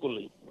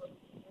cynically.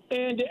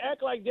 And they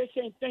act like they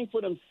can't think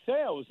for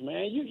themselves,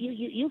 man.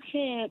 You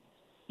can't.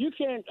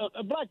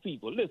 Black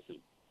people, listen.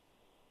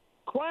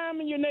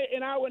 Crime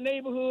in our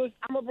neighborhoods.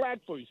 I'm a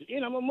black person,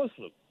 and I'm a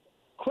Muslim.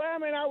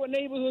 Crime in our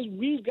neighborhoods.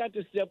 We've got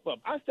to step up.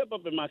 I step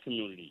up in my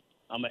community.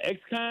 I'm an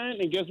ex-con,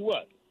 and guess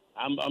what?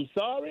 I'm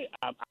sorry.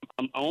 I'm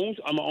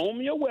gonna own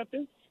me a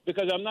weapon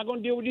because I'm not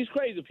gonna deal with these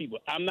crazy people.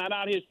 I'm not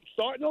out here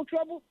starting no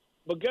trouble.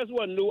 But guess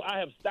what, Lou? I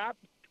have stopped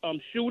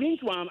shootings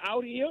while I'm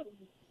out here.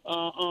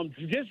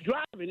 Just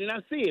driving, and I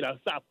see it. I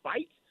stop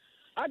fights.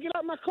 I get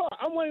out my car.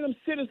 I'm one of them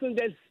citizens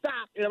that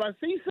stop, and if I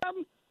see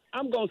something,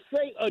 I'm going to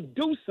say or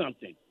do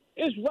something.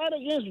 It's right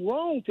against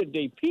wrong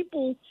today.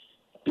 People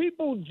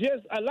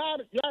just allow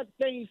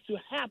things to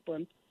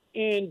happen,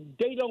 and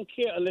they don't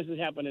care unless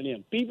it's happening to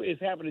them. People,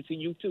 it's happening to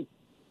you, too.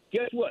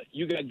 Guess what?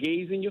 You got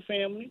gays in your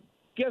family.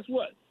 Guess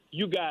what?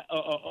 You got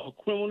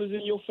criminals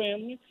in your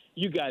family.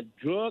 You got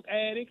drug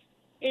addicts.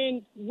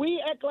 And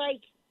we act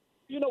like,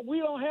 you know, we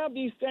don't have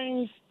these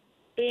things,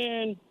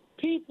 and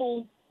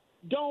people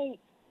don't,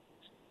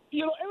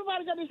 you know,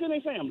 everybody got this in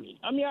their family.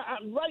 I mean,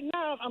 right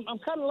now, I'm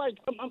kind of like,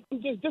 I'm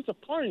just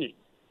disappointed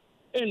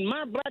In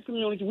my black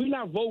community, we're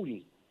not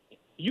voting.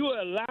 You are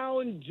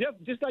allowing Jeff,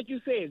 just like you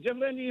said, Jeff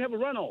Landry didn't have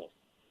a runoff.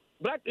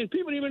 And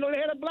people didn't even know they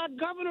had a black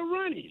governor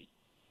running.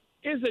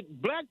 Is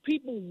it black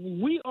people?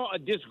 We are a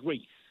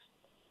disgrace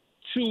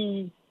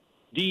to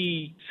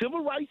the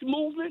civil rights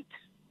movement.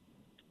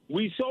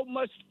 We so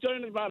much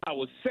concerned about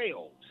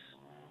ourselves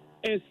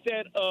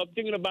instead of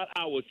thinking about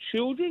our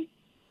children,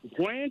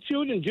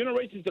 grandchildren,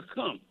 generations to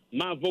come.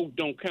 My vote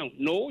don't count.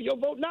 No, your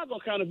vote not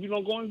gonna count if you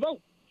don't go and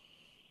vote.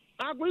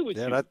 I agree with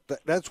you.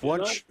 That's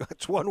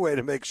one way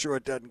to make sure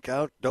it doesn't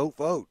count. Don't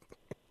vote.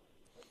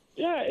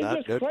 Yeah,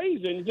 it's just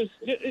crazy. And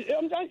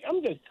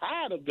I'm just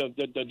tired of the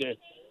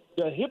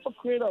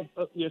hypocrite of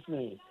yes,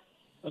 man.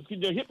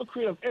 The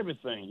hypocrite of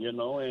everything,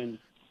 and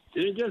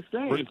it's just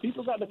saying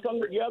people got to come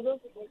together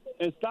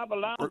and stop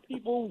allowing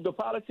people, the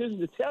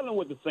politicians, to tell them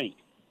what to think,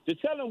 to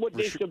tell them what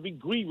they should be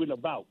grieving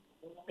about.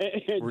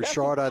 And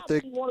Rashard, I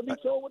think you want to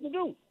be told what to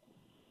do.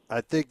 I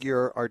think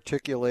you're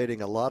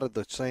articulating a lot of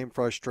the same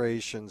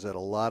frustrations that a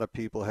lot of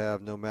people have,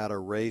 no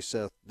matter race,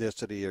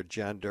 ethnicity, or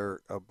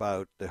gender,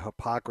 about the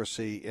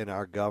hypocrisy in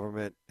our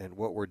government and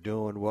what we're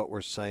doing, what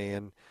we're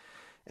saying,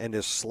 and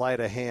this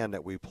sleight of hand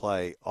that we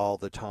play all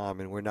the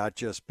time, and we're not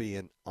just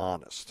being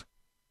honest.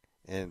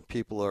 And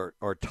people are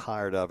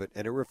tired of it,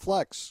 and it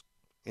reflects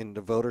in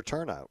the voter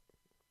turnout.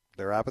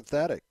 They're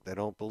apathetic. They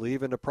don't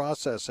believe in the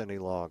process any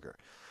longer.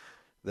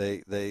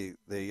 They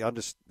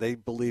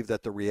believe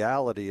that the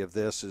reality of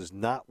this is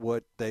not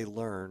what they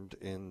learned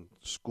in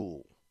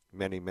school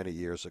many, many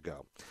years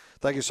ago.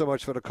 Thank you so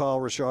much for the call,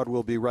 Rashard.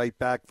 We'll be right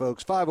back,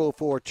 folks.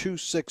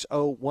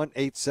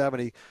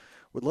 504-260-1870.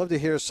 Would love to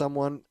hear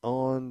someone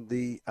on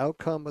the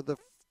outcome of the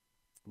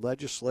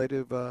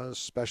legislative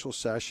special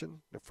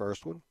session, the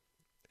first one.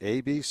 A,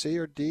 B, C,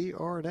 or D,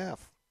 or an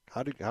F.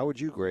 How would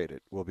you grade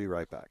it? We'll be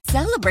right back.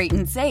 Celebrate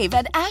and save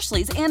at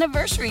Ashley's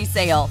Anniversary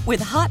Sale.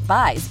 With Hot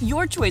Buys,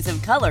 your choice of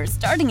colors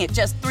starting at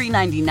just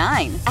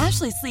 $3.99.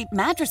 Ashley Sleep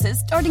mattresses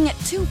starting at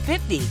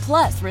 $2.50.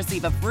 Plus,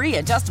 receive a free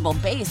adjustable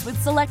base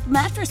with select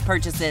mattress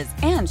purchases.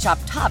 And shop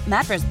top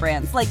mattress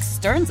brands like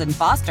Stearns &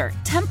 Foster,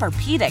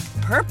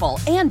 Tempur-Pedic, Purple,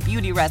 and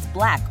Beautyrest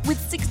Black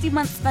with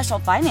 60-month special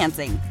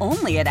financing.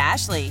 Only at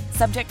Ashley.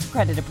 Subject to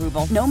credit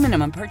approval. No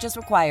minimum purchase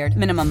required.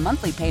 Minimum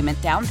monthly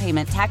payment, down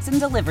payment, tax, and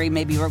delivery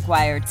may be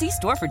required. See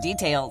store for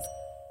details.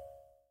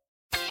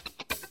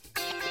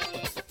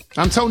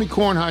 I'm Tony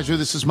Kornheiser.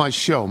 This is my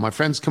show. My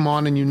friends come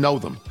on and you know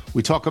them.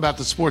 We talk about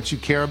the sports you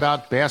care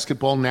about,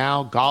 basketball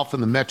now, golf,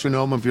 and the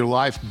metronome of your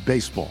life,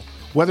 baseball.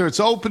 Whether it's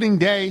opening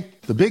day,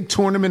 the big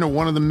tournament, or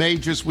one of the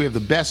majors, we have the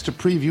best to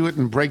preview it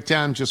and break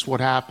down just what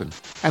happened.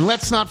 And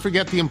let's not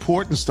forget the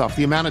important stuff,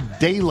 the amount of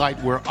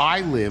daylight where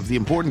I live, the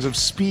importance of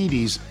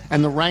speedies,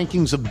 and the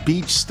rankings of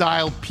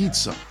beach-style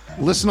pizza.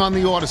 Listen on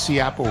the Odyssey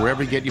app or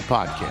wherever you get your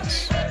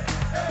podcasts.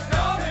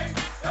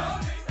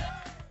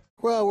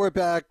 Well, we're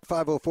back,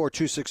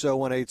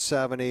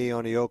 504-260-1870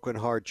 on the Oakland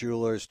Heart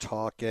Jewelers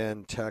talk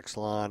and text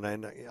line.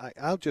 And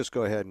I'll just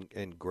go ahead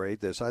and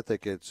grade this. I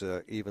think it's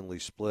evenly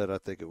split. I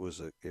think it was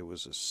a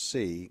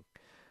C.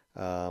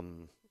 I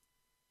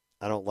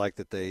don't like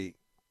that they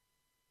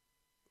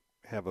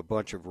have a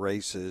bunch of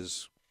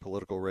races,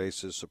 political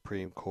races,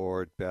 Supreme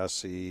Court,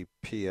 Bessie,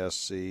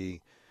 PSC,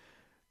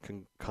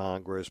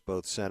 Congress,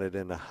 both Senate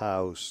and the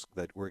House,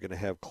 that we're going to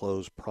have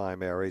closed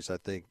primaries. I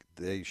think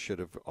they should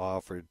have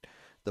offered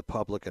the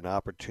public an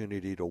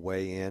opportunity to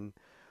weigh in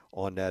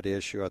on that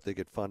issue. I think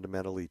it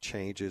fundamentally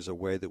changes a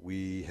way that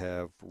we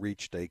have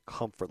reached a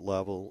comfort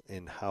level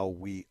in how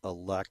we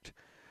elect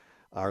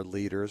our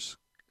leaders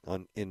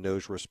in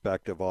those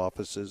respective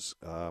offices.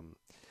 I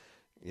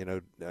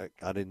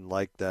didn't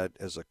like that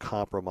as a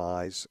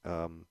compromise.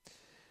 But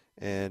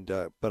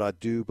I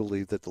do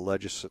believe that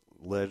the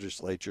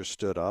legislature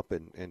stood up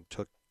and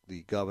took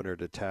the governor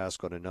to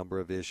task on a number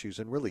of issues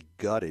and really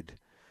gutted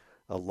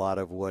a lot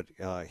of what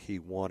he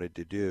wanted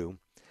to do.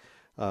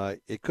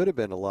 It could have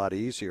been a lot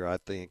easier, I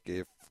think,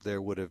 if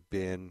there would have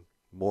been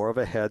more of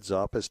a heads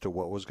up as to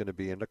what was going to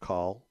be in the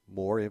call,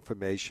 more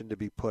information to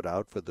be put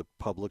out for the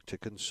public to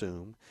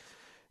consume.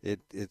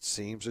 It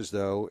seems as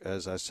though,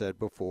 as I said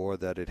before,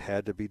 that it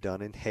had to be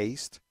done in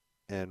haste,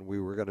 and we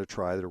were going to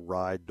try to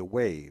ride the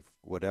wave.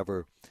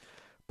 Whatever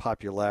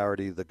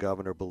popularity the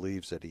governor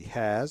believes that he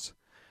has,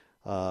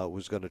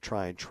 was going to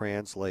try and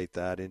translate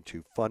that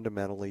into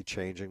fundamentally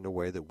changing the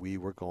way that we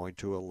were going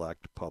to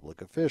elect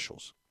public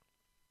officials.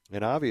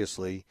 And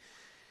obviously,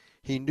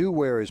 he knew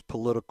where his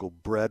political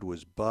bread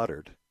was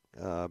buttered,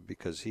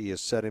 because he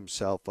has set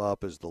himself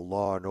up as the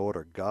law and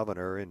order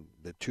governor, and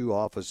the two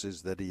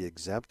offices that he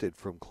exempted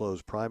from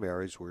closed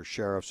primaries were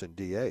sheriffs and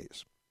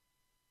DAs.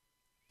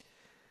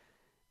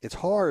 It's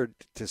hard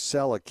to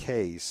sell a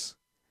case,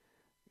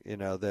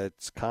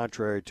 that's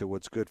contrary to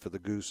what's good for the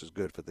goose is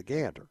good for the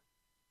gander.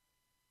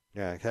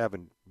 Yeah,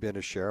 having been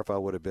a sheriff, I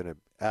would have been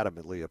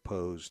adamantly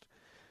opposed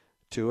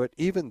to it,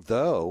 even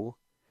though,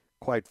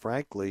 quite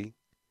frankly,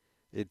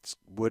 it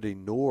would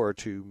inure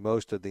to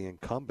most of the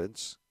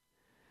incumbents.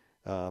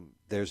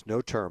 There's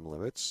no term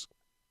limits.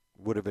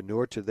 Would have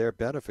inured to their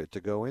benefit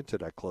to go into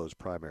that closed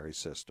primary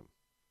system.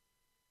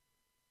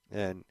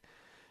 And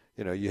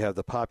you have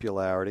the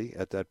popularity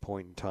at that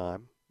point in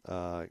time,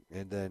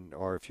 and then,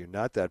 or if you're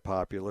not that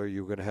popular,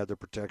 you're going to have the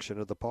protection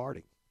of the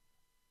party.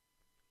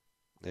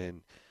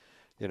 And,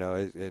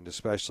 and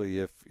especially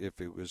if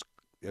it was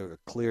a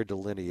clear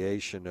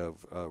delineation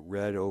of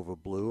red over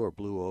blue or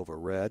blue over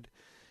red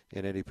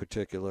in any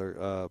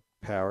particular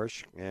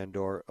parish and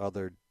or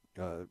other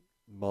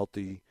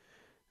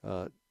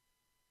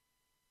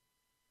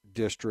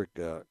multi-district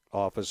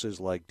offices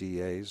like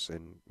DAs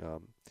and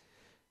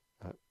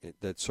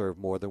that serve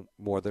more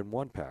than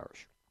one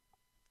parish.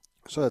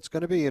 So it's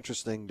going to be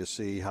interesting to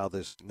see how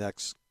this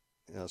next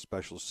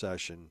special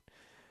session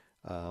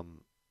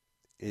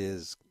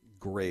is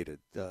graded.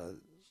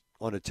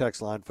 On a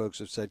text line, folks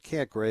have said,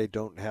 can't grade,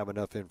 don't have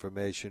enough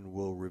information,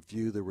 will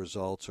review the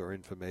results or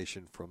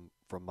information from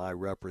my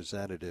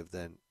representative,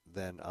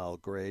 then I'll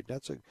grade.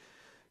 That's a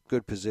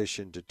good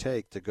position to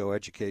take, to go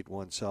educate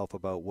oneself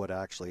about what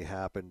actually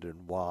happened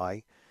and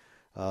why.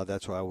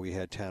 That's why we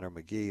had Tanner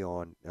McGee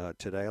on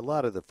today. A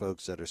lot of the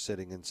folks that are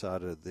sitting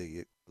inside of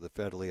the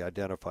federally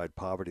identified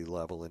poverty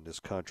level in this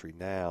country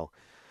now,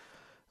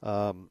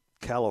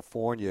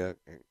 California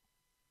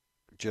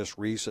just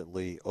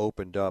recently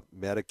opened up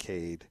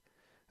Medicaid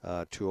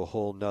to a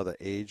whole nother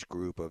age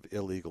group of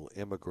illegal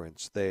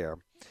immigrants there.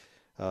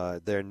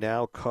 They're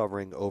now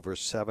covering over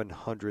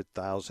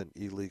 700,000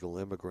 illegal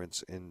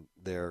immigrants in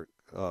their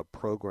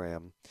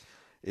program.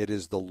 It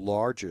is the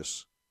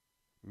largest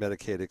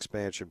Medicaid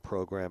expansion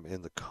program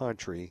in the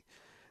country,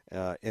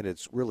 and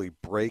it's really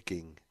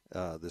breaking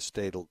the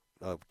state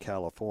of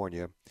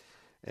California.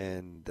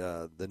 And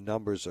the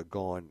numbers are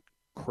going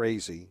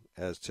crazy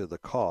as to the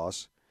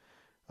cost.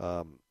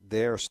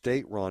 Their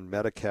state-run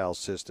Medi-Cal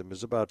system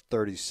is about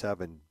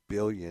 $37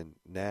 billion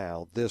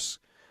now. This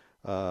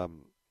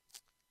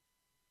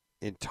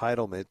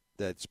entitlement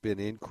that's been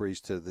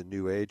increased to the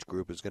new age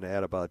group is going to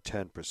add about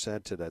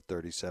 10% to that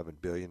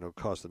 $37 billion. It'll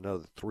cost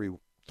another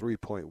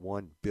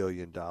 $3.1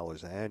 billion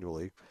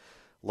annually.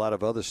 A lot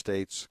of other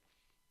states,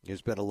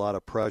 there's been a lot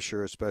of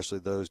pressure, especially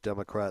those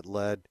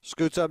Democrat-led.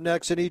 Scoot's up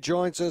next, and he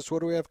joins us.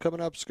 What do we have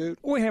coming up, Scoot?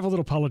 We have a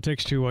little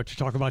politics to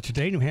talk about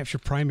today. New Hampshire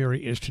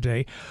primary is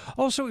today.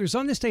 Also, it was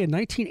on this day in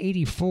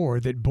 1984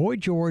 that Boy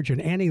George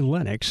and Annie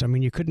Lennox, I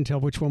mean, you couldn't tell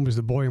which one was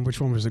the boy and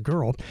which one was the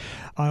girl,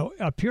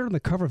 appeared on the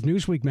cover of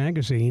Newsweek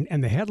magazine,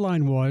 and the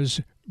headline was,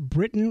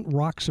 Britain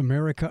Rocks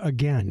America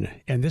Again.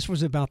 And this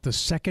was about the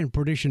second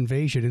British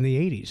invasion in the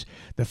 80s.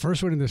 The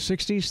first one in the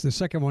 60s, the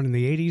second one in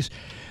the 80s.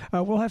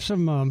 We'll have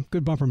some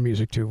good bumper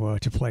music to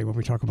play when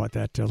we talk about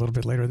that a little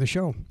bit later in the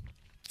show.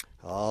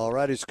 All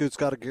righty, Scoot's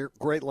got a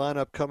great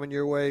lineup coming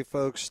your way,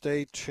 folks.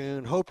 Stay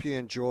tuned. Hope you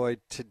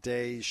enjoyed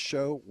today's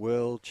show.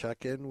 We'll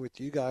check in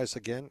with you guys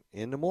again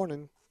in the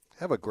morning.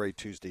 Have a great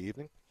Tuesday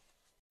evening.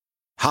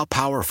 How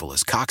powerful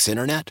is Cox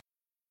Internet?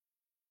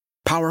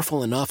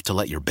 Powerful enough to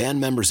let your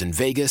band members in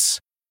Vegas,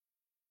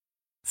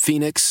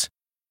 Phoenix,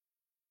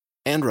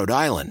 and Rhode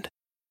Island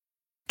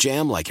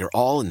jam like you're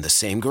all in the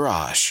same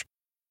garage.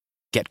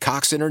 Get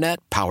Cox Internet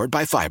powered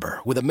by fiber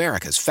with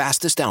America's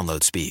fastest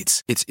download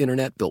speeds. It's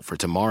internet built for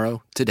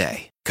tomorrow,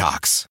 today.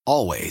 Cox,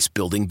 always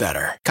building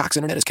better. Cox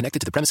Internet is connected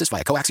to the premises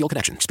via coaxial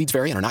connection. Speeds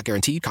vary and are not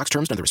guaranteed. Cox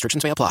terms and other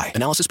restrictions may apply.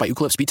 Analysis by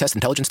Ookla of Speed Test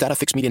Intelligence Data.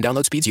 Fixed median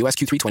download speeds. US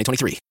Q3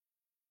 2023.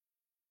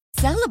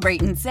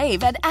 Celebrate and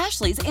save at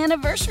Ashley's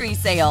Anniversary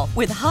Sale.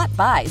 With Hot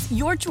Buys,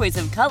 your choice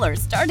of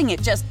colors starting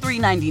at just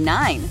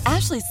 $3.99.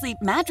 Ashley Sleep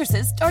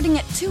mattresses starting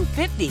at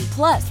 $2.50.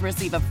 Plus,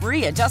 receive a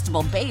free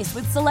adjustable base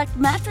with select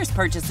mattress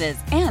purchases.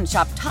 And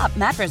shop top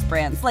mattress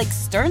brands like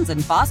Stearns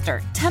 &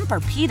 Foster,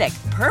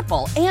 Tempur-Pedic,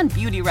 Purple, and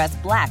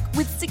Beautyrest Black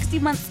with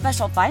 60-month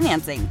special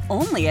financing.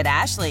 Only at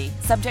Ashley.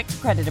 Subject to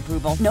credit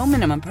approval. No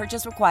minimum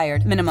purchase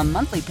required. Minimum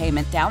monthly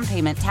payment, down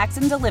payment, tax,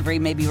 and delivery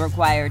may be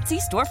required. See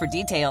store for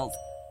details.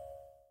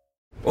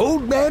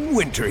 Old Man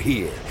Winter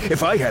here.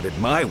 If I had it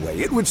my way,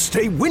 it would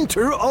stay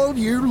winter all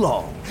year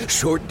long.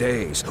 Short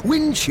days,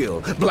 wind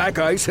chill, black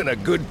ice, and a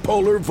good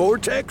polar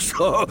vortex.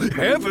 Oh,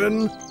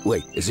 heaven.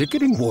 Wait, is it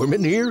getting warm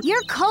in here?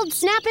 Your cold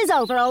snap is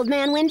over, Old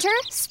Man Winter.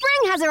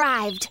 Spring has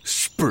arrived.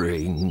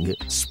 Spring.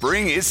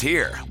 Spring is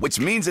here, which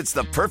means it's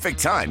the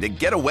perfect time to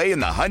get away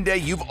in the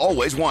Hyundai you've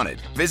always wanted.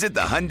 Visit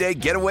the Hyundai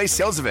Getaway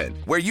Sales Event,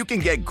 where you can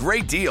get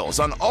great deals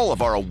on all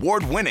of our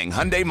award-winning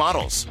Hyundai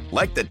models,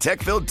 like the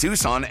tech-filled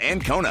Tucson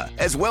and Kona,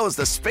 as well as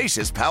the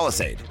spacious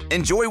Palisade.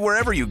 Enjoy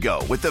wherever you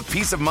go with the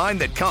peace of mind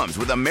that comes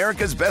with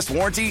America's best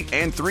warranty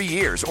and 3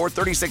 years or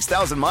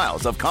 36,000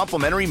 miles of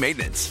complimentary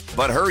maintenance.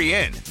 But hurry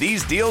in,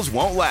 these deals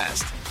won't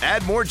last.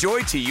 Add more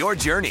joy to your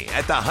journey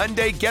at the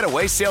Hyundai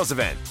Getaway Sales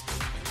Event.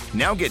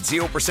 Now get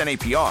 0%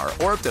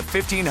 APR or up to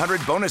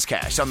 $1,500 bonus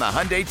cash on the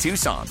Hyundai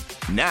Tucson.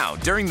 Now,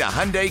 during the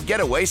Hyundai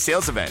Getaway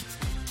Sales Event.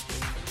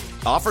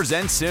 Offers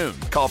end soon.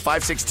 Call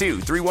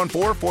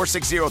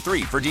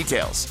 562-314-4603 for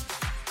details.